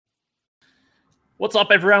What's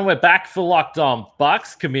up, everyone? We're back for Locked On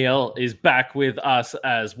Bucks. Camille is back with us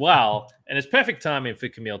as well. And it's perfect timing for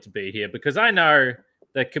Camille to be here because I know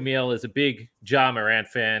that Camille is a big Ja Morant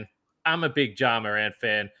fan. I'm a big Ja Morant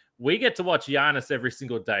fan. We get to watch Giannis every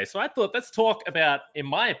single day. So I thought, let's talk about, in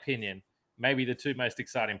my opinion, maybe the two most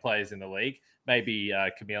exciting players in the league. Maybe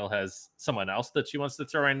Camille has someone else that she wants to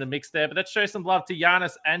throw in the mix there. But let's show some love to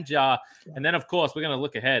Giannis and Ja. And then, of course, we're going to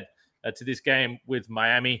look ahead to this game with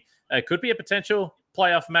Miami. It could be a potential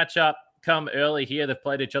playoff matchup come early here. They've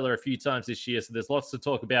played each other a few times this year, so there's lots to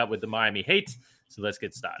talk about with the Miami Heat. So let's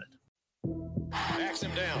get started. Backs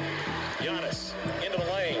him down. Giannis into the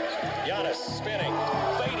lane. Giannis spinning.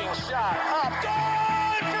 Fading shot. Up.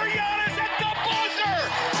 Good for Giannis at the buzzer.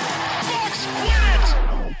 Bucks win it.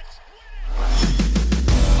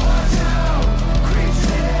 Our town, Green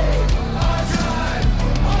City, our time,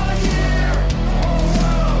 our year, whole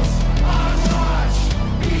world's on watch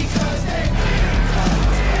because they beat the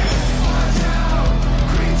team. Our town,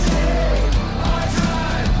 Green City, our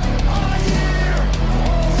time, our year,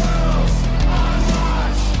 whole world's on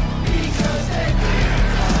watch because they beat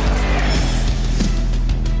the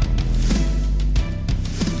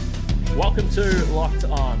team. Welcome to Locked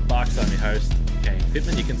On Bucks. I'm your host, Kane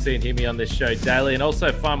Pittman. You can see and hear me on this show daily and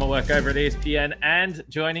also find my work over at ESPN. And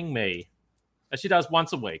joining me, as she does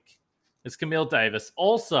once a week, is Camille Davis,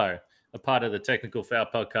 also a part of the Technical Foul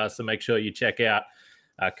podcast. So make sure you check out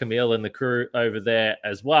Camille and the crew over there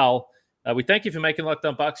as well. We thank you for making Locked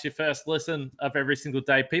On Bucks your first listen of every single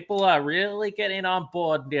day. People are really getting on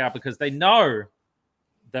board now because they know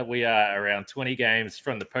that we are around 20 games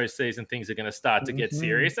from the postseason. Things are going to start to get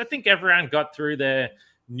serious. I think everyone got through their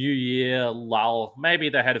New Year lull. Maybe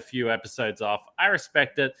they had a few episodes off. I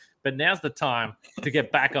respect it, but now's the time to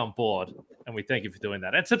get back on board. And we thank you for doing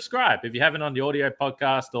that. And subscribe if you haven't on the audio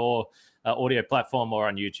podcast or audio platform or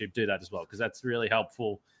on YouTube. Do that as well because that's really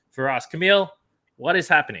helpful for us. Camille, what is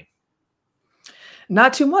happening?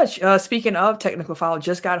 Not too much. Speaking of Technical File,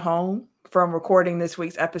 just got home from recording this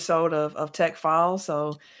week's episode of Tech File.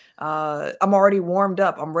 So I'm already warmed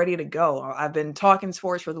up. I'm ready to go. I've been talking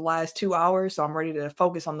sports for the last 2 hours, so I'm ready to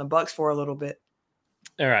focus on the Bucks for a little bit.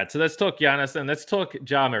 All right, so let's talk Giannis and let's talk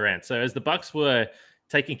Ja Morant. So as the Bucks were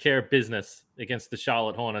taking care of business against the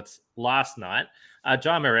Charlotte Hornets last night,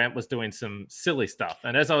 Ja Morant was doing some silly stuff.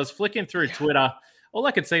 And as I was flicking through Twitter, all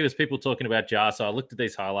I could see was people talking about Ja. So I looked at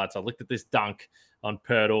these highlights. I looked at this dunk on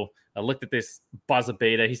Pirtle. I looked at this buzzer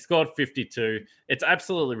beater. He scored 52. It's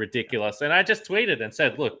absolutely ridiculous. And I just tweeted and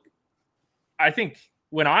said, look, I think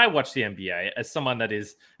when I watch the NBA as someone that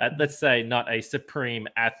is, let's say, not a supreme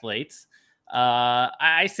athlete,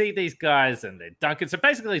 I see these guys and they're dunking. So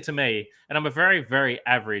basically to me, and I'm a very, very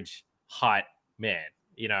average height man,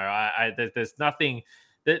 you know, there's nothing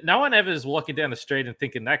that no one ever is walking down the street and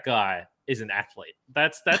thinking that guy is an athlete.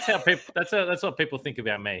 That's how people that's what people think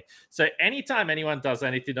about me. So anytime anyone does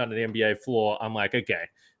anything on the NBA floor, I'm like, okay,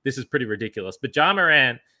 this is pretty ridiculous. But Ja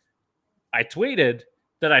Morant, I tweeted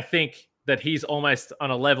that I think that he's almost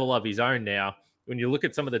on a level of his own now. When you look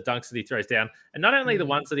at some of the dunks that he throws down, and not only the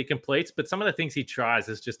ones that he completes, but some of the things he tries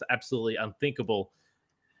is just absolutely unthinkable.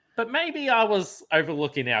 But maybe I was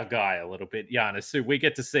overlooking our guy a little bit, Giannis, who we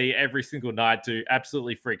get to see every single night do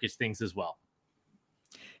absolutely freakish things as well.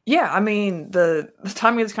 Yeah, I mean, the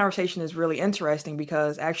timing of this conversation is really interesting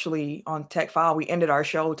because actually on Tech File, we ended our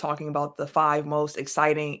show talking about the 5 most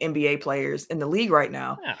exciting NBA players in the league right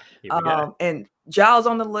now. Yeah, here we go. And Ja's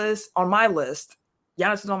on my list.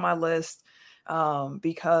 Giannis is on my list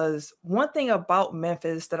because one thing about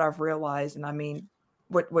Memphis that I've realized, and I mean,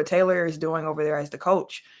 what Taylor is doing over there as the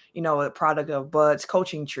coach, you know, a product of Bud's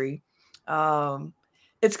coaching tree.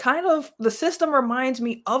 It's kind of the system reminds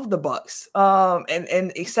me of the Bucks,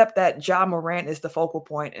 and except that Ja Morant is the focal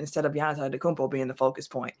point instead of Giannis Antetokounmpo being the focus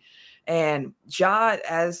point. And Ja,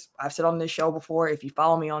 as I've said on this show before, if you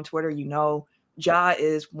follow me on Twitter, you know Ja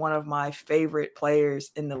is one of my favorite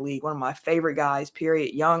players in the league, one of my favorite guys.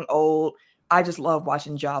 Period. Young, old. I just love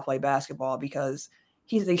watching Ja play basketball because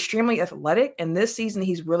he's extremely athletic, and this season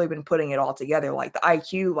he's really been putting it all together. Like the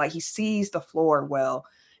IQ, like he sees the floor well.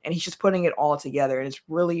 And he's just putting it all together. And it's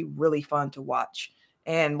really, really fun to watch.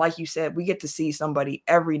 And like you said, we get to see somebody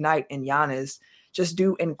every night in Giannis just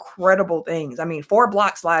do incredible things. I mean, 4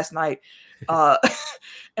 blocks last night.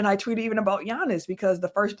 And I tweeted even about Giannis because the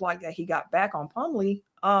first block that he got back on Plumlee,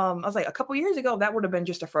 I was like, a couple years ago, that would have been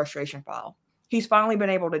just a frustration foul. He's finally been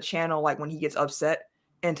able to channel like when he gets upset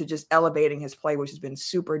into just elevating his play, which has been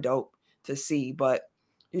super dope to see. But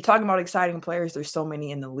you're talking about exciting players. There's so many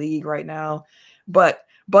in the league right now. But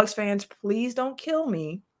Bucks fans, please don't kill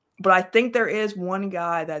me But I think there is one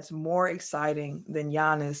guy that's more exciting than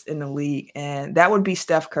Giannis in the league, and that would be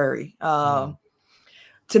Steph Curry.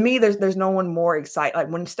 To me, there's no one more exciting. Like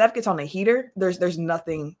when Steph gets on a heater, there's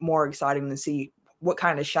nothing more exciting to see what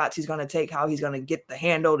kind of shots he's going to take, how he's going to get the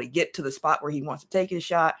handle to get to the spot where he wants to take his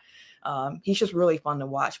shot. He's just really fun to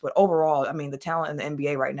watch. But overall, I mean, the talent in the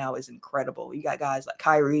NBA right now is incredible. You got guys like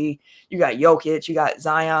Kyrie, you got Jokic, you got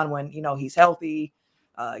Zion when he's healthy.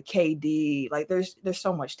 KD, like there's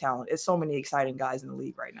so much talent. It's so many exciting guys in the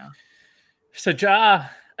league right now. So Ja,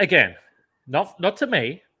 again, not to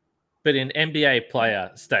me, but in NBA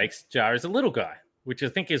player stakes, Ja is a little guy, which I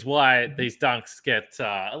think is why these dunks get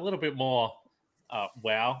a little bit more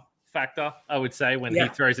wow factor, I would say, when he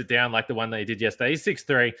throws it down like the one that he did yesterday. He's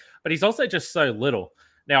 6'3", but he's also just so little.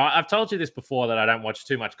 Now, I've told you this before that I don't watch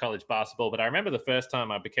too much college basketball, but I remember the first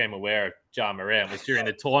time I became aware of Ja Morant was during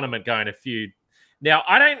the tournament going a few. Now,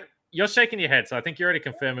 you're shaking your head, so I think you're already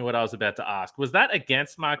confirming what I was about to ask. Was that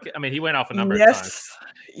against Marquette? I mean, he went off a number of times.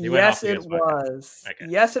 Yes, it was. Okay.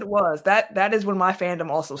 Yes, it was. That is when my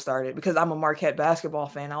fandom also started because I'm a Marquette basketball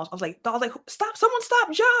fan. I was like, stop! Someone stop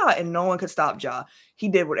Ja! And no one could stop Ja. He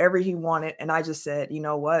did whatever he wanted, and I just said, you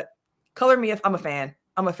know what? Color me if I'm a fan.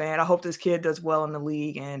 I'm a fan. I hope this kid does well in the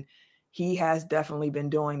league, and he has definitely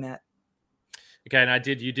been doing that. Okay, and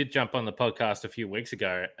you did jump on the podcast a few weeks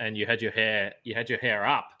ago, and you had your hair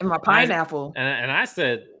up. And my pineapple. And I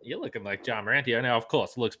said, you're looking like Ja Morant here. Now, of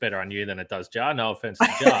course, it looks better on you than it does Ja. No offense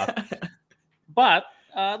to Ja. But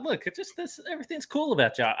look, everything's cool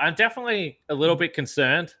about Ja. I'm definitely a little bit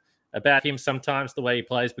concerned about him sometimes, the way he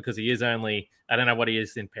plays, because he is only, I don't know what he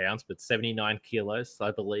is in pounds, but 79 kilos, I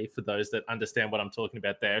believe, for those that understand what I'm talking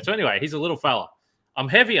about there. So anyway, he's a little fella. I'm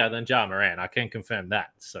heavier than Ja Morant. I can confirm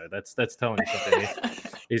that. So that's telling you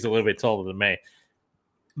something. He's a little bit taller than me.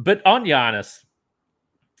 But on Giannis,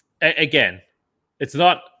 again, it's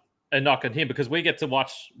not a knock on him because we get to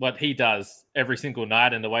watch what he does every single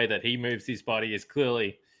night, and the way that he moves his body is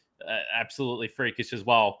clearly absolutely freakish as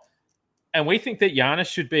well. And we think that Giannis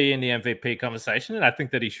should be in the MVP conversation, and I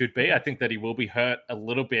think that he should be. I think that he will be hurt a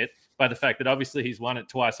little bit by the fact that obviously he's won it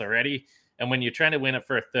twice already. And when you're trying to win it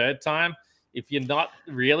for a third time, if you're not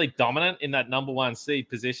really dominant in that number one seed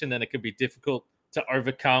position, then it can be difficult to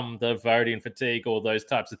overcome the voting fatigue or those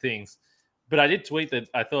types of things. But I did tweet that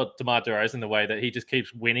I thought DeMar DeRozan, the way that he just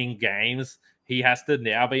keeps winning games, he has to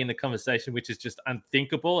now be in the conversation, which is just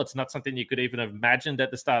unthinkable. It's not something you could even have imagined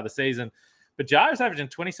at the start of the season. But Ja is averaging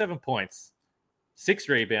 27 points, 6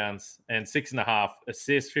 rebounds, and 6.5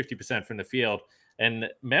 assists, 50% from the field. And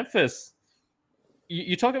Memphis,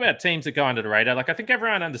 you talk about teams that go under the radar. Like, I think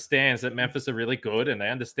everyone understands that Memphis are really good, and they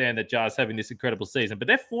understand that Ja's having this incredible season. But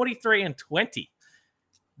they're 43-20.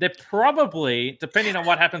 They're probably, depending on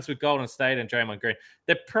what happens with Golden State and Draymond Green,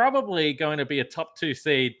 they're probably going to be a top 2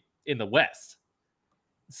 seed in the West.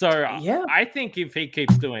 So yeah. I think if he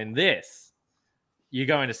keeps doing this, you're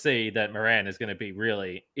going to see that Morant is going to be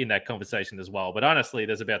really in that conversation as well. But honestly,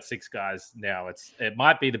 there's about 6 guys now. It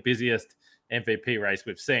might be the busiest MVP race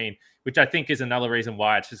we've seen, which I think is another reason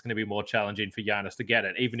why it's just going to be more challenging for Giannis to get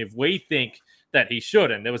it, even if we think that he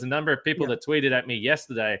should. And there was a number of people that tweeted at me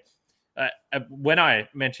yesterday when I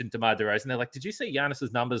mentioned DeMar DeRozan. They're like, did you see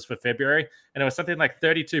Giannis's numbers for February? And it was something like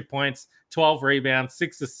 32 points, 12 rebounds,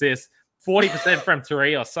 6 assists, 40% from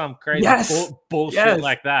three or some crazy bullshit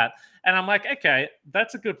like that. And I'm like, okay,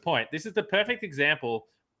 that's a good point. This is the perfect example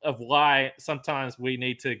of why sometimes we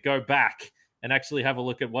need to go back and actually have a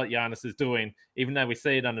look at what Giannis is doing, even though we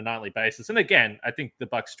see it on a nightly basis. And again, I think the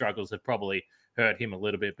Bucks' struggles have probably hurt him a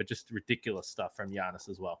little bit, but just ridiculous stuff from Giannis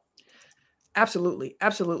as well. Absolutely.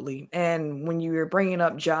 Absolutely. And when you were bringing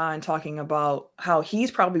up Ja and talking about how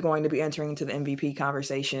he's probably going to be entering into the MVP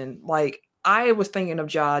conversation, like I was thinking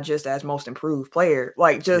of Ja just as most improved player,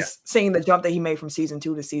 like just seeing the jump that he made from season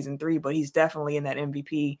 2 to season 3, but he's definitely in that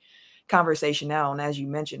MVP conversation now. And as you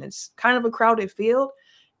mentioned, it's kind of a crowded field.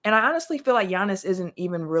 And I honestly feel like Giannis isn't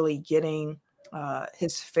even really getting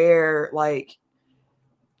his fair, like,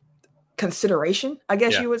 consideration, I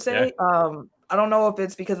guess you would say. I don't know if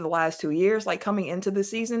it's because of the last 2 years. Like, coming into the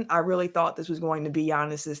season, I really thought this was going to be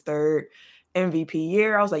Giannis's third MVP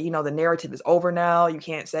year. I was like, the narrative is over now. You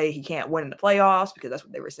can't say he can't win in the playoffs because that's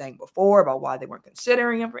what they were saying before about why they weren't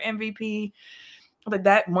considering him for MVP. But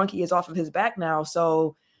that monkey is off of his back now.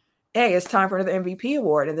 So, hey, it's time for another MVP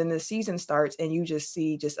award. And then the season starts and you just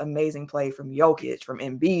see just amazing play from Jokic, from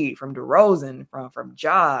Embiid, from DeRozan, from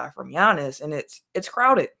Ja, from Giannis. And it's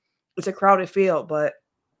crowded. It's a crowded field. But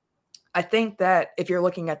I think that if you're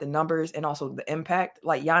looking at the numbers and also the impact,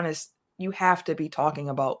 like Giannis, you have to be talking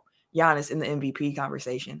about Giannis in the MVP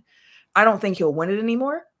conversation. I don't think he'll win it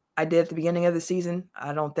anymore. I did at the beginning of the season.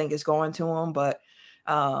 I don't think it's going to him, but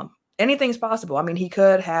anything's possible. I mean, he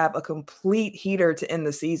could have a complete heater to end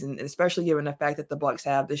the season, especially given the fact that the Bucks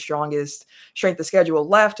have the strongest strength of schedule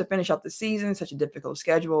left to finish out the season, such a difficult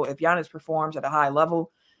schedule. If Giannis performs at a high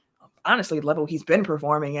level, honestly, the level he's been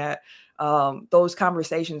performing at, those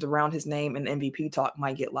conversations around his name and MVP talk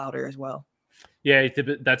might get louder as well. Yeah,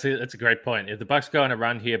 that's a great point. If the Bucks go on a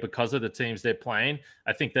run here because of the teams they're playing,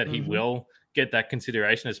 I think that he will get that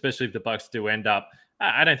consideration, especially if the Bucks do end up.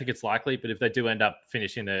 I don't think it's likely, but if they do end up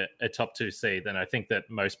finishing a top 2 seed, then I think that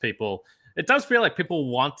most people. It does feel like people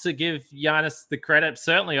want to give Giannis the credit,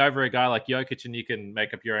 certainly over a guy like Jokic, and you can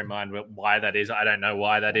make up your own mind why that is. I don't know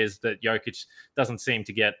why that is, that Jokic doesn't seem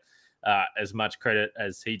to get as much credit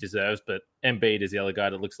as he deserves, but Embiid is the other guy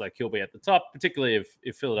that looks like he'll be at the top, particularly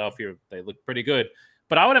if Philadelphia, they look pretty good.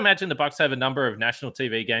 But I would imagine the Bucks have a number of national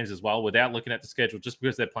TV games as well without looking at the schedule, just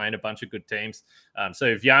because they're playing a bunch of good teams. So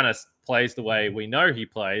if Giannis plays the way we know he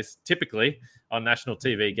plays, typically on national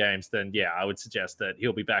TV games, then yeah, I would suggest that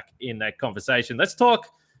he'll be back in that conversation. Let's talk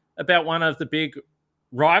about one of the big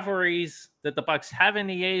rivalries that the Bucks have in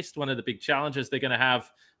the East, one of the big challenges they're going to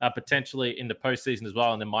have potentially in the postseason as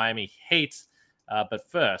well, in the Miami Heat. But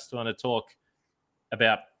first, I want to talk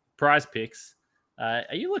about Prize Picks. Are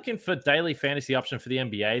you looking for daily fantasy option for the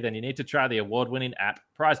NBA? Then you need to try the award-winning app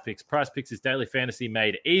Prize Picks. Prize Picks is daily fantasy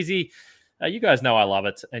made easy. You guys know I love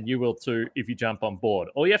it, and you will too if you jump on board.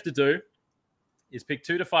 All you have to do is pick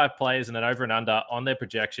 2 to 5 players and an over and under on their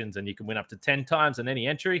projections, and you can win up to 10 times on any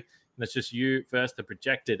entry. And it's just you versus the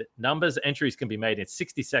projected numbers. Entries can be made in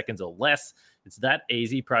 60 seconds or less. It's that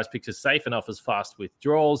easy. Prize Picks is safe and offers fast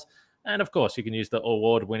withdrawals. And of course, you can use the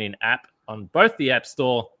award-winning app on both the App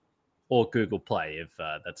Store or Google Play if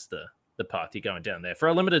that's the party going down there. For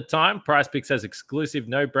a limited time, Prize Picks has exclusive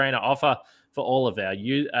no-brainer offer for all of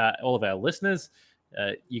our listeners.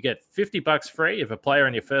 You get $50 free if a player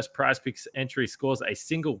in your first Prize Picks entry scores a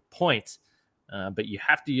single point. But you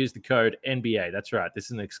have to use the code NBA. That's right. This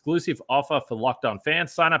is an exclusive offer for Locked On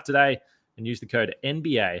fans. Sign up today and use the code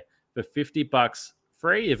NBA for $50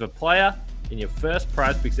 free if a player in your first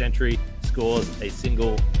Prize Picks entry scores a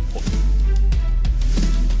single point.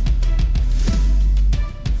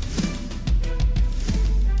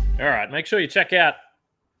 All right. Make sure you check out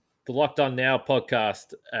the Locked On Now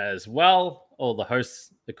podcast as well. All the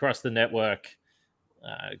hosts across the network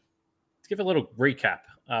give a little recap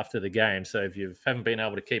after the game. So if you haven't been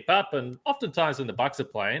able to keep up, and oftentimes when the Bucks are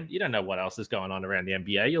playing, you don't know what else is going on around the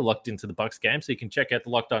NBA. You're locked into the Bucks game, so you can check out the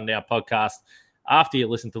Locked On Now podcast after you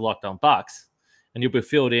listen to Locked On Bucks, and you'll be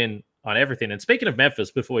filled in on everything. And speaking of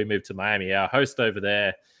Memphis, before we move to Miami, our host over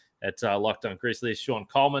there at Locked On Grizzlies, Sean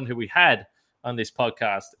Coleman, who we had on this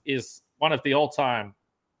podcast, is one of the all-time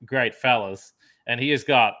great fellas, and he has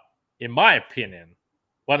got, in my opinion,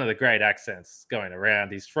 one of the great accents going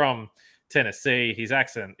around. He's from Tennessee. His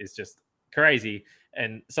accent is just crazy.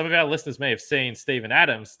 And some of our listeners may have seen Steven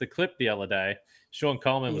Adams, the clip the other day. Sean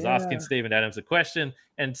Coleman was asking Steven Adams a question.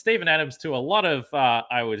 And Steven Adams, to a lot of,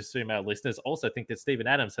 I would assume our listeners also think that Steven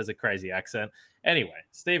Adams has a crazy accent. Anyway,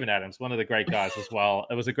 Steven Adams, one of the great guys as well.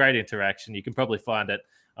 It was a great interaction. You can probably find it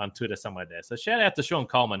on Twitter somewhere there. So shout out to Sean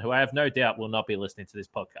Coleman, who I have no doubt will not be listening to this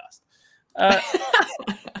podcast.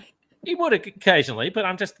 He would occasionally,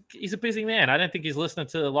 but he's a busy man. I don't think he's listening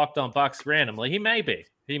to Locked On Bucks randomly. He may be.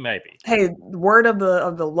 Hey, word of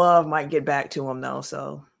the love might get back to him though.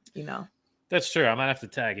 So, you know. That's true. I might have to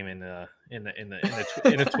tag him in a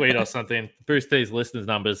tweet or something. Boost these listeners'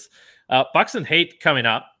 numbers. Bucks and Heat coming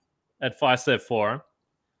up at Fiserv Forum.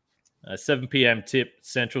 7 p.m. tip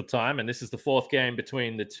Central Time, and this is the 4th game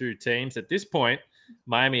between the two teams. At this point,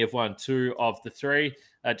 Miami have won 2 of the 3.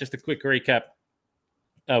 Just a quick recap.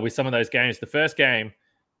 With some of those games, the first game,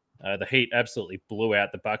 the Heat absolutely blew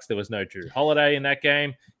out the Bucks. There was no Drew Holiday in that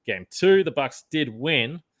game. Game 2, the Bucks did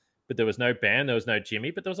win, but there was no Bam, there was no Jimmy,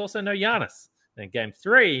 but there was also no Giannis. And game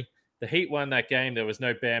 3, the Heat won that game. There was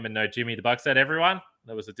no Bam and no Jimmy. The Bucks had everyone.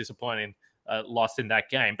 There was a disappointing loss in that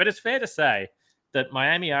game. But it's fair to say that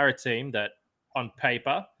Miami are a team that, on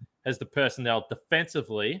paper, has the personnel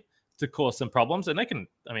defensively to cause some problems, and they can.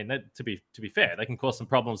 I mean, to be fair, they can cause some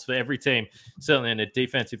problems for every team, certainly in a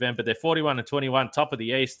defensive end. But they're 41-21, top of the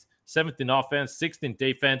East, 7th in offense, 6th in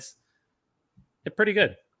defense. They're pretty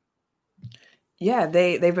good. Yeah,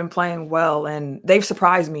 they've been playing well, and they've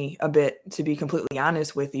surprised me a bit, to be completely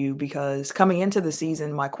honest with you, because coming into the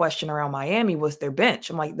season, my question around Miami was their bench.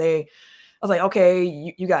 I was like, okay,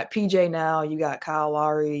 you got PJ now, you got Kyle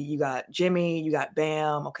Lowry, you got Jimmy, you got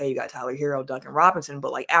Bam, okay, you got Tyler Hero, Duncan Robinson,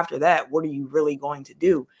 but like after that, what are you really going to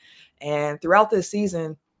do? And throughout this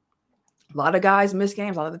season, A lot of guys miss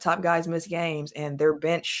games. A lot of the top guys miss games, and their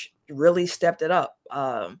bench really stepped it up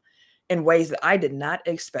in ways that I did not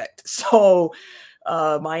expect. So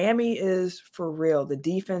Miami is for real. The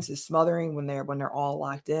defense is smothering when they're all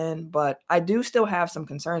locked in. But I do still have some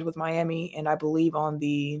concerns with Miami, and I believe on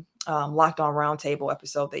the Locked On Roundtable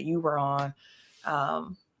episode that you were on,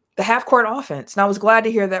 the half court offense. And I was glad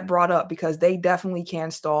to hear that brought up because they definitely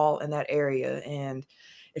can stall in that area. And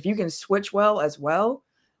if you can switch well as well,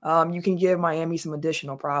 you can give Miami some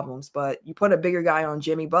additional problems. But you put a bigger guy on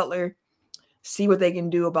Jimmy Butler, see what they can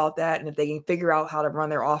do about that. And if they can figure out how to run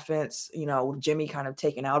their offense, with Jimmy kind of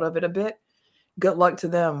taken out of it a bit, good luck to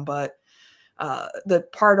them. But the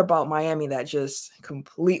part about Miami that just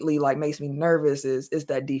completely makes me nervous is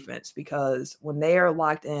that defense, because when they are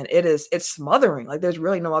locked in, it's smothering. There's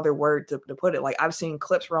really no other word to put it. I've seen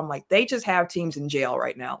clips where I'm like, they just have teams in jail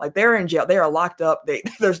right now. They're in jail. They are locked up.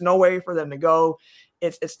 There's no way for them to go.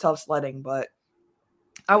 It's tough sledding, but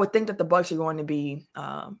I would think that the Bucks are going to be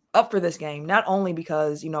up for this game, not only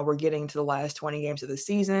because, we're getting to the last 20 games of the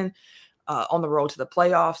season, on the road to the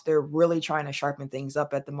playoffs. They're really trying to sharpen things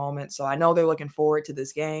up at the moment. So I know they're looking forward to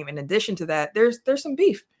this game. In addition to that, there's some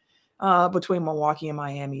beef between Milwaukee and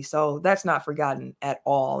Miami. So that's not forgotten at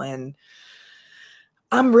all. And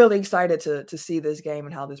I'm really excited to see this game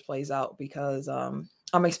and how this plays out, because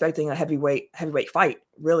I'm expecting a heavyweight fight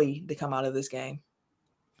really to come out of this game.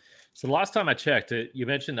 So last time I checked, you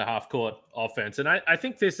mentioned the half-court offense, and I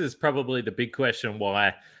think this is probably the big question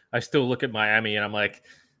why I still look at Miami and I'm like,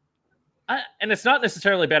 and it's not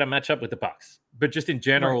necessarily about a matchup with the Bucks, but just in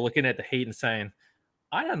general, Right. looking at the Heat and saying,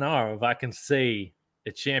 I don't know if I can see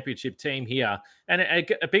a championship team here. And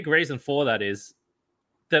a big reason for that is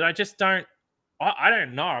that I just don't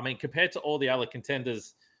know. I mean, compared to all the other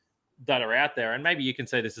contenders that are out there, and maybe you can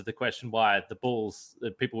say this is the question why the Bulls,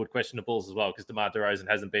 people would question the Bulls as well, because DeMar DeRozan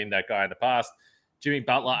hasn't been that guy in the past. Jimmy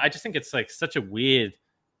Butler, I just think it's such a weird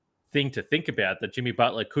thing to think about, that Jimmy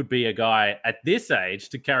Butler could be a guy at this age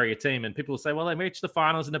to carry a team. And people will say, well, they reached the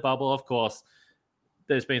finals in the bubble. Of course,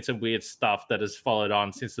 there's been some weird stuff that has followed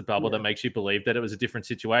on since the bubble that makes you believe that it was a different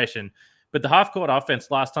situation. But the half-court offense,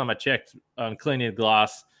 last time I checked on cleaning the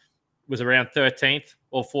glass, was around 13th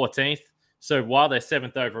or 14th. So while they're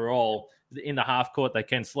 7th overall, in the half court, they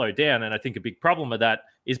can slow down. And I think a big problem with that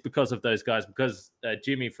is because of those guys, because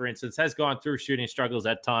Jimmy, for instance, has gone through shooting struggles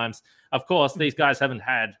at times. Of course, these guys haven't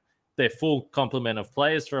had their full complement of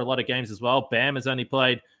players for a lot of games as well. Bam has only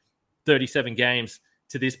played 37 games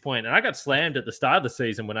to this point. And I got slammed at the start of the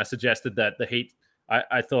season when I suggested that the Heat,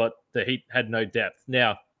 I thought the Heat had no depth.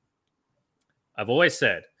 Now, I've always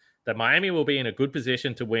said that Miami will be in a good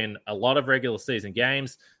position to win a lot of regular season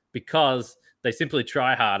games because they simply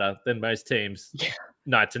try harder than most teams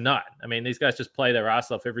night to night. I mean, these guys just play their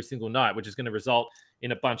ass off every single night, which is going to result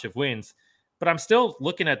in a bunch of wins. But I'm still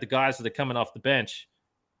looking at the guys that are coming off the bench,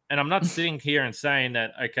 and I'm not sitting here and saying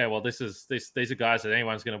that, okay, well, these are guys that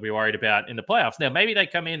anyone's going to be worried about in the playoffs. Now, maybe they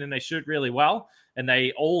come in and they shoot really well and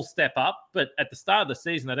they all step up. But at the start of the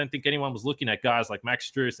season, I don't think anyone was looking at guys like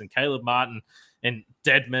Max Strus and Caleb Martin and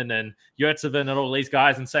Dedmon and Yurtseven and all these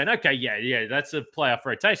guys and saying, okay, yeah, that's a playoff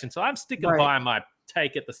rotation. So I'm sticking by my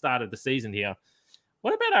take at the start of the season here.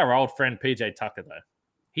 What about our old friend PJ Tucker, though?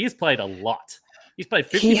 He's played a lot. He's played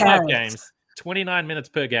 55 games, 29 minutes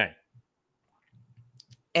per game.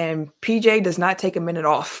 And PJ does not take a minute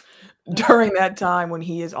off during that time when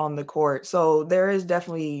he is on the court. So there is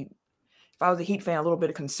definitely, if I was a Heat fan, a little bit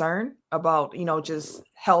of concern about, just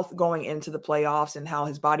health going into the playoffs and how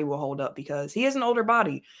his body will hold up, because he is an older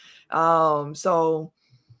body. So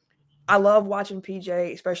I love watching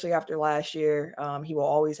PJ, especially after last year. He will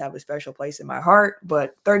always have a special place in my heart,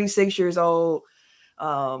 but 36 years old,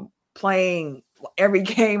 playing every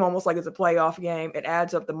game almost like it's a playoff game, it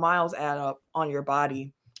adds up. The miles add up on your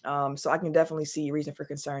body. So I can definitely see reason for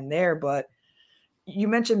concern there. But you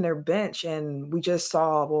mentioned their bench, and we just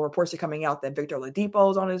saw, reports are coming out that Victor Oladipo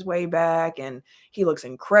is on his way back, and he looks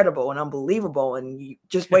incredible and unbelievable. And you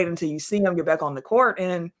just wait until you see him get back on the court.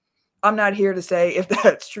 And I'm not here to say if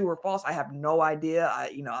that's true or false. I have no idea.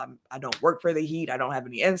 I don't work for the Heat. I don't have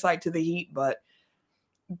any insight to the Heat, but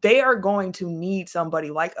they are going to need somebody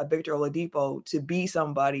like a Victor Oladipo to be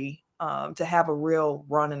somebody to have a real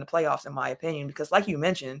run in the playoffs, in my opinion, because like you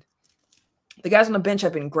mentioned, the guys on the bench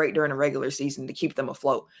have been great during the regular season to keep them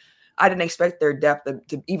afloat. I didn't expect their depth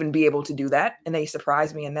to even be able to do that, and they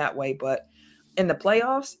surprised me in that way. But in the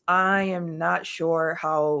playoffs, I am not sure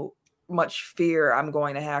how much fear I'm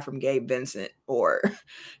going to have from Gabe Vincent or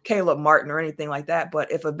Caleb Martin or anything like that.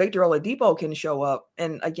 But if a Victor Oladipo can show up,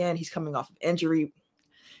 and again, he's coming off of injury,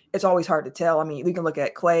 it's always hard to tell. I mean, we can look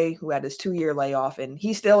at Clay, who had this 2-year layoff, and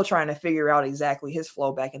he's still trying to figure out exactly his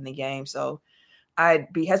flow back in the game. So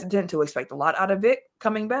I'd be hesitant to expect a lot out of it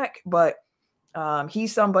coming back, but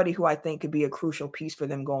he's somebody who I think could be a crucial piece for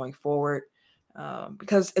them going forward,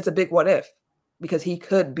 because it's a big what if, because he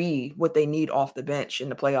could be what they need off the bench in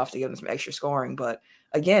the playoffs to give them some extra scoring. But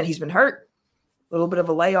again, he's been hurt. A little bit of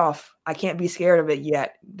a layoff. I can't be scared of it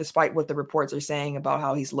yet, despite what the reports are saying about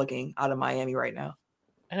how he's looking out of Miami right now.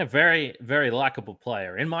 And a very, very likable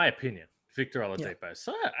player, in my opinion, Victor Oladipo. Yeah.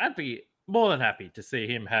 So I'd be more than happy to see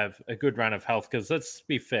him have a good run of health, because let's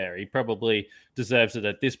be fair, he probably deserves it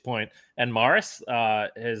at this point. And Morris,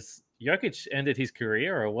 has Jokic ended his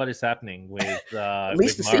career, or what is happening with at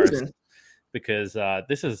least with the Morris? season? Because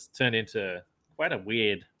this has turned into quite a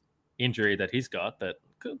weird injury that he's got, that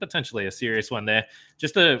could potentially a serious one there.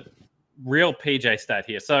 Just a real PJ stat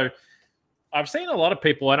here. So I've seen a lot of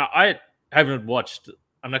people, and I haven't watched,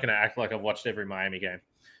 I'm not going to act like I've watched every Miami game,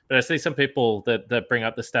 but I see some people that bring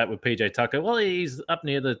up the stat with PJ Tucker. Well, he's up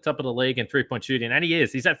near the top of the league in three-point shooting, and he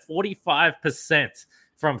is. He's at 45%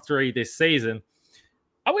 from three this season.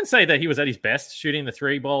 I wouldn't say that he was at his best shooting the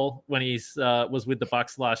three ball when he's was with the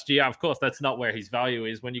Bucks last year. Of course, that's not where his value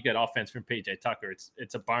is. When you get offense from PJ Tucker,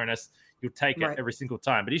 it's a bonus. You'll take it every single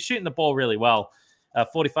time. But he's shooting the ball really well,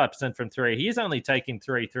 45% from three. He is only taking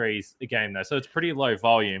 3 threes a game, though, so it's pretty low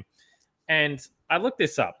volume. And I looked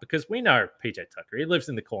this up because we know PJ Tucker. He lives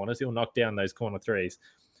in the corners. He'll knock down those corner threes.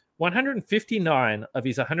 159 of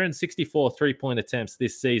his 164 three-point attempts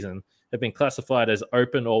this season have been classified as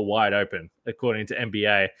open or wide open, according to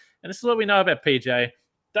NBA. And this is what we know about PJ.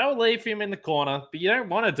 They'll leave him in the corner, but you don't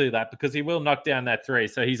want to do that because he will knock down that three.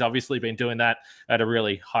 So he's obviously been doing that at a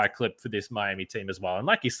really high clip for this Miami team as well. And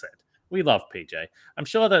like you said, we love PJ. I'm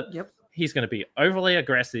sure that he's going to be overly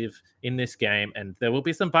aggressive in this game, and there will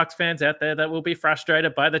be some Bucks fans out there that will be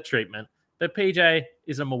frustrated by the treatment. But PJ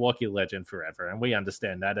is a Milwaukee legend forever, and we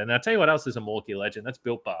understand that. And I'll tell you what else is a Milwaukee legend. That's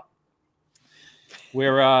Built Bar.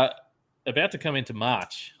 We're about to come into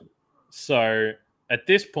March. So at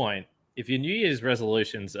this point, if your New Year's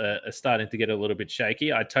resolutions are starting to get a little bit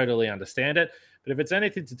shaky, I totally understand it. But if it's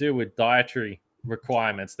anything to do with dietary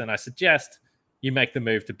requirements, then I suggest you make the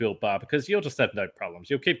move to Built Bar, because you'll just have no problems.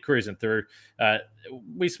 You'll keep cruising through.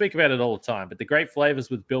 We speak about it all the time, but the great flavors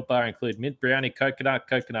with Built Bar include mint brownie,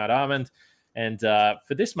 coconut almond. And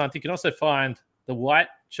for this month, you can also find the white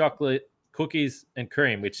chocolate cookies and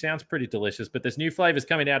cream, which sounds pretty delicious, but there's new flavors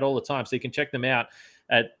coming out all the time. So you can check them out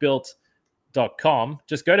at built.com.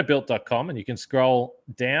 Just go to built.com and you can scroll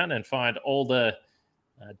down and find all the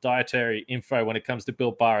dietary info when it comes to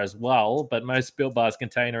Built Bar as well. But most Built Bars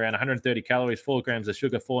contain around 130 calories, 4 grams of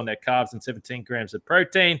sugar, 4 net carbs, and 17 grams of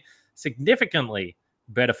protein. Significantly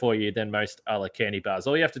better for you than most other candy bars.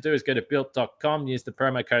 All you have to do is go to built.com, use the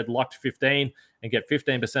promo code LOCKED15 and get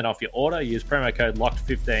 15% off your order. Use promo code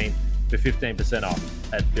LOCKED15 for 15%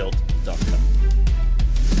 off at built.com.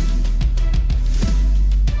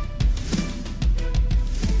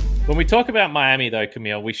 When we talk about Miami, though,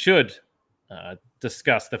 Camille, we should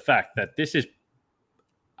discuss the fact that this is,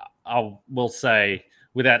 I will say,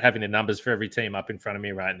 without having the numbers for every team up in front of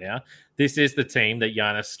me right now, this is the team that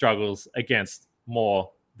Giannis struggles against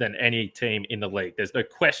more than any team in the league. There's no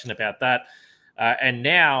question about that. And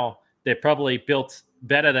now they're probably built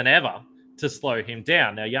better than ever to slow him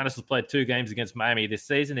down. Now, Giannis has played 2 games against Miami this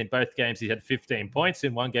season. In both games, he had 15 points.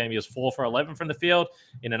 In one game, he was 4 for 11 from the field.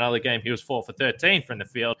 In another game, he was 4 for 13 from the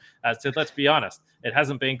field. So let's be honest, it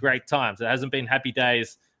hasn't been great times. It hasn't been happy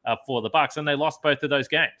days for the Bucks, and they lost both of those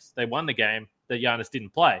games. They won the game that Giannis didn't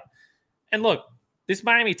play. And look, this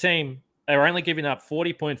Miami team are only giving up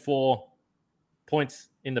 40.4 points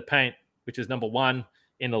in the paint, which is number 1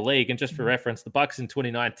 in the league. And just for reference, the Bucks in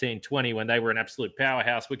 2019-20, when they were an absolute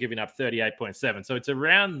powerhouse, were giving up 38.7. So it's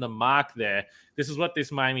around the mark there. This is what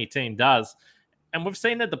this Miami team does. And we've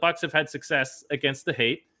seen that the Bucks have had success against the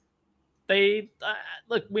Heat. They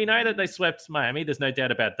look, we know that they swept Miami. There's no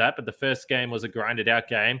doubt about that. But the first game was a grinded out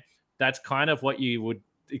game. That's kind of what you would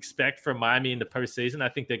expect from Miami in the postseason. I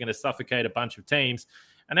think they're going to suffocate a bunch of teams.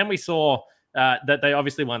 And then we saw that they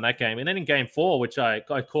obviously won that game. And then in game 4, which I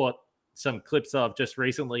caught some clips of just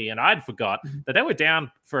recently, and I'd forgot that they were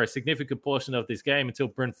down for a significant portion of this game until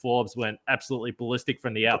Bryn Forbes went absolutely ballistic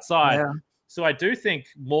from the outside. Yeah. So I do think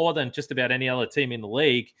more than just about any other team in the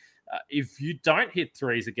league, if you don't hit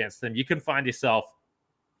threes against them, you can find yourself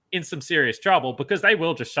in some serious trouble because they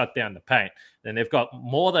will just shut down the paint. And they've got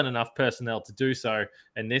more than enough personnel to do so.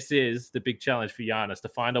 And this is the big challenge for Giannis, to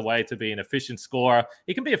find a way to be an efficient scorer.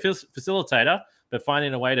 He can be a facilitator, but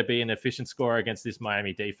finding a way to be an efficient scorer against this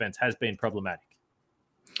Miami defense has been problematic.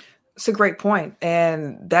 It's a great point,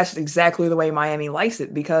 and that's exactly the way Miami likes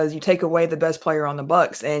it because you take away the best player on the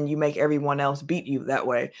Bucks and you make everyone else beat you that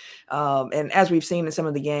way. And as we've seen in some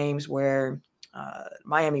of the games where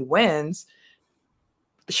Miami wins,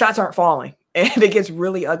 the shots aren't falling, and it gets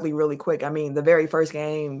really ugly really quick. I mean, the very first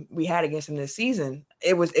game we had against them this season,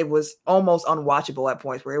 it was almost unwatchable at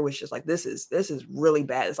points where it was just like this is really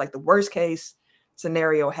bad. It's like the worst case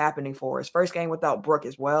scenario happening for us. First game without Brooke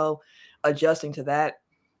as well, adjusting to that.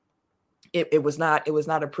 It was not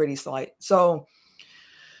a pretty sight. So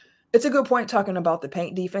it's a good point talking about the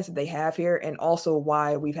paint defense that they have here, and also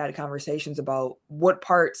why we've had conversations about what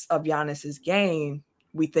parts of Giannis's game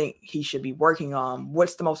we think he should be working on.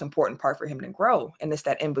 What's the most important part for him to grow? And it's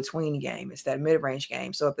that in-between game. It's that mid-range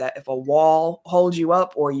game. So if a wall holds you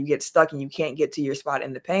up or you get stuck and you can't get to your spot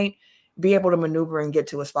in the paint, be able to maneuver and get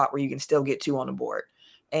to a spot where you can still get two on the board.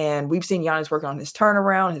 And we've seen Giannis working on his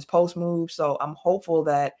turnaround, his post move. So I'm hopeful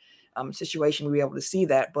that situation we'll be able to see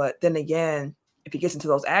that. But then again, if he gets into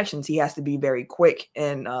those actions, he has to be very quick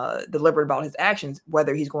and deliberate about his actions,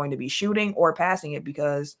 whether he's going to be shooting or passing it,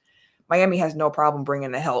 because Miami has no problem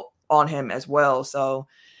bringing the help on him as well. So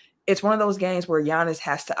it's one of those games where Giannis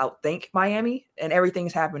has to outthink Miami, and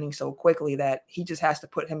everything's happening so quickly that he just has to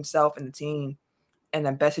put himself and the team in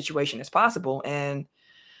the best situation as possible. And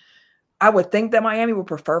I would think that Miami would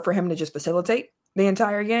prefer for him to just facilitate the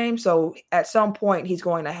entire game. So at some point, he's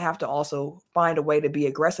going to have to also find a way to be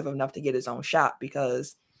aggressive enough to get his own shot,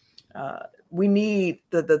 because we need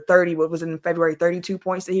the 30, what was it in February, 32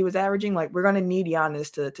 points that he was averaging. Like, we're going to need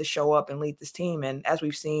Giannis to show up and lead this team. And as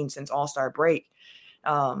we've seen since All-Star break,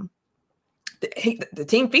 the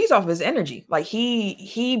team feeds off of his energy. Like,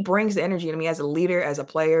 he brings the energy. I mean, as a leader, as a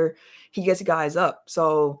player, he gets guys up.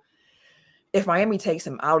 So if Miami takes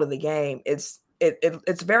him out of the game, it's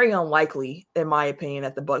very unlikely, in my opinion,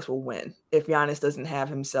 that the Bucks will win if Giannis doesn't have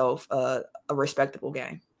himself a respectable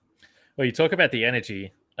game. Well, you talk about the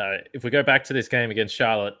energy. If we go back to this game against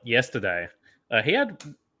Charlotte yesterday, he had,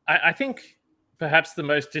 I think, perhaps the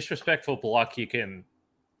most disrespectful block you can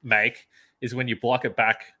make is when you block it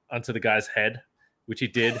back onto the guy's head, which he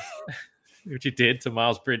did, to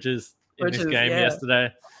Miles Bridges in this game yesterday.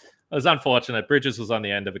 It was unfortunate. Bridges was on the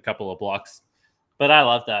end of a couple of blocks, but I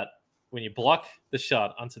love that. When you block the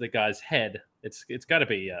shot onto the guy's head, it's got to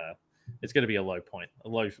be a low point,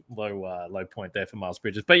 low point there for Miles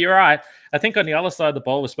Bridges. But you're right. I think on the other side of the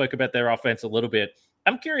ball, we spoke about their offense a little bit.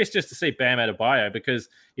 I'm curious just to see Bam Adebayo, because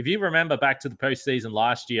if you remember back to the postseason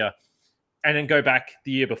last year and then go back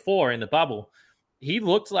the year before in the bubble, he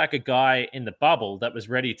looked like a guy in the bubble that was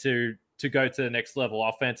ready to go to the next level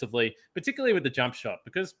offensively, particularly with the jump shot.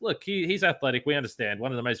 Because, look, he's athletic. We understand.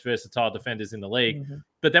 One of the most versatile defenders in the league. Mm-hmm.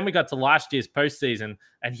 But then we got to last year's postseason,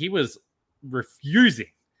 and he was refusing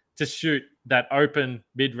to shoot that open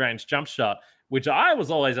mid-range jump shot, which I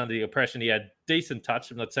was always under the impression he had decent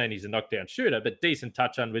touch. I'm not saying he's a knockdown shooter, but decent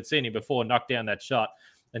touch on. We'd seen him before knock down that shot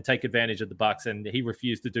and take advantage of the Bucks, and he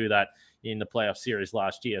refused to do that in the playoff series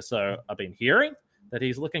last year. So I've been hearing that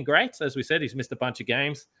he's looking great. As we said, he's missed a bunch of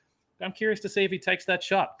games. I'm curious to see if he takes that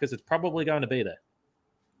shot, because it's probably going to be there.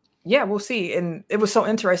 Yeah, we'll see. And it was so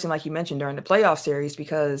interesting, like you mentioned, during the playoff series,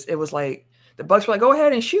 because it was like the Bucks were like, go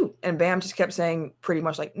ahead and shoot. And Bam just kept saying pretty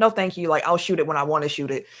much like, no, thank you. Like, I'll shoot it when I want to shoot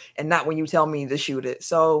it and not when you tell me to shoot it.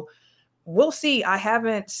 So we'll see. I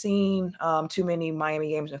haven't seen too many Miami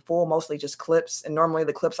games in full, mostly just clips. And normally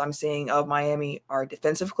the clips I'm seeing of Miami are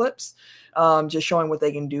defensive clips, just showing what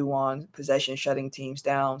they can do on possession, shutting teams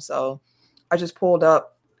down. So I just pulled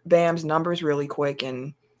up Bam's numbers really quick,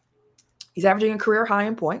 and he's averaging a career high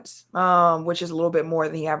in points, which is a little bit more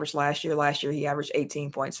than he averaged last year. Last year, he averaged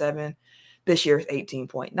 18.7. This year is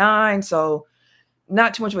 18.9. So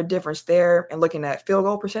not too much of a difference there. And looking at field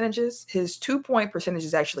goal percentages, his 2-point percentage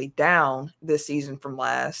is actually down this season from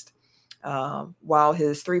last, while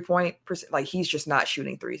his 3-point percent, like, he's just not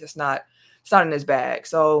shooting threes. It's not in his bag.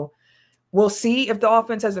 So we'll see if the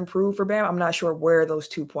offense has improved for Bam. I'm not sure where those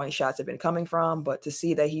 2-point shots have been coming from, but to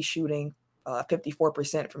see that he's shooting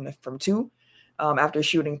 54% from two, after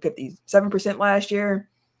shooting 57% last year,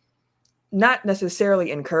 not necessarily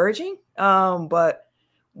encouraging, but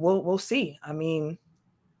we'll see. I mean,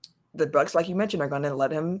 the Bucks, like you mentioned, are going to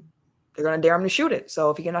they're going to dare him to shoot it. So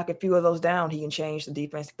if he can knock a few of those down, he can change the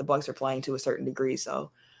defense that the Bucks are playing to a certain degree.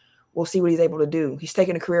 So we'll see what he's able to do. He's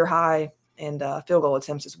taking a career high and field goal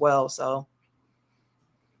attempts as well. So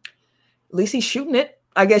at least he's shooting it,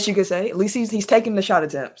 I guess you could say. At least he's taking the shot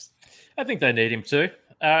attempts. I think they need him too.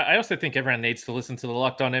 I also think everyone needs to listen to the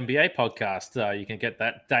Locked On NBA podcast. You can get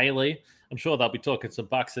that daily. I'm sure they'll be talking some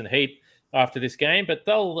Bucks and Heat after this game, but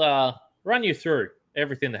they'll run you through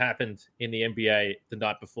everything that happened in the NBA the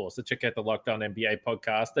night before. So check out the Locked On NBA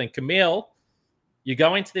podcast. And Camille, you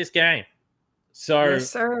go into this game. So Yes,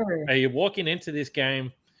 sir. are you walking into this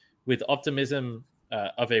game with optimism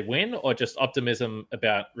of a win, or just optimism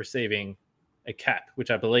about receiving a cap,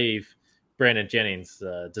 which I believe Brandon Jennings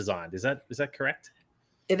designed? Is that correct?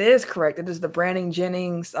 It is correct. It is the Brandon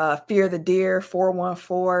Jennings, Fear the Deer,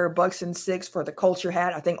 414, Bucks and 6 for the culture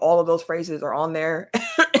hat. I think all of those phrases are on there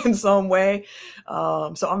in some way.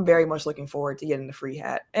 So I'm very much looking forward to getting the free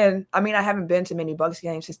hat. And I mean, I haven't been to many Bucks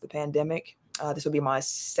games since the pandemic. This will be my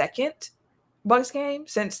second Bucks game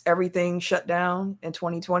since everything shut down in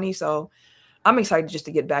 2020. So I'm excited just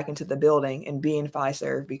to get back into the building and be in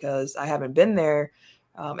Fiserv because I haven't been there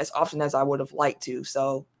as often as I would have liked to.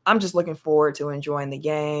 So I'm just looking forward to enjoying the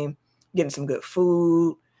game, getting some good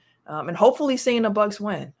food, and hopefully seeing the Bucks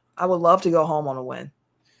win. I would love to go home on a win.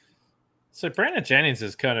 So Brandon Jennings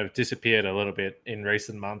has kind of disappeared a little bit in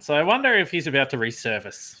recent months. So I wonder if he's about to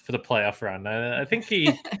resurface for the playoff run. I think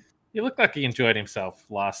he looked like he enjoyed himself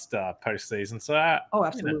last postseason. So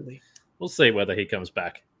Absolutely. We'll see whether he comes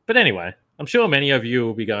back. But anyway, I'm sure many of you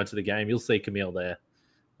will be going to the game. You'll see Camille there.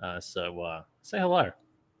 So say hello.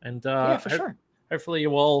 And Yeah, for sure. Hopefully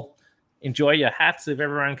you all enjoy your hats if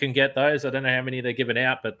everyone can get those. I don't know how many they're giving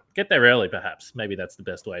out, but get there early perhaps. Maybe that's the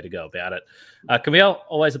best way to go about it. Camille,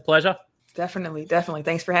 always a pleasure. Definitely.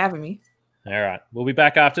 Thanks for having me. All right. We'll be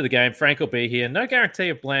back after the game. Frank will be here. No guarantee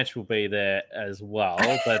if Blanche will be there as well,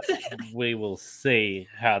 but we will see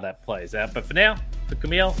how that plays out. But for now, for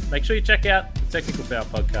Camille, make sure you check out the Technical Foul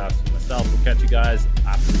podcast. Myself, we'll catch you guys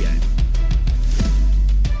after the game.